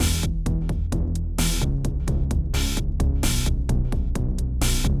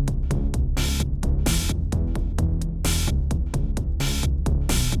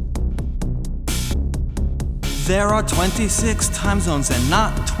There are 26 time zones and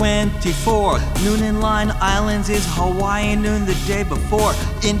not 24. Noon in Line Islands is Hawaii noon the day before.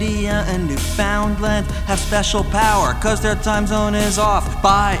 India and Newfoundland have special power, cause their time zone is off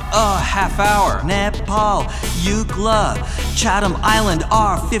by a half hour. Nepal, Eucla, Chatham Island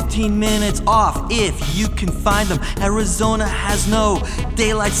are 15 minutes off if you can find them. Arizona has no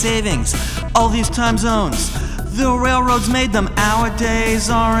daylight savings. All these time zones, the railroads made them. Our days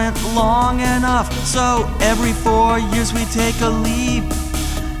aren't long enough, so every 4 years we take a leap.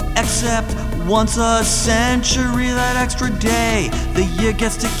 Except once a century, that extra day the year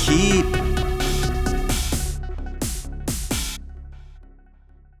gets to keep.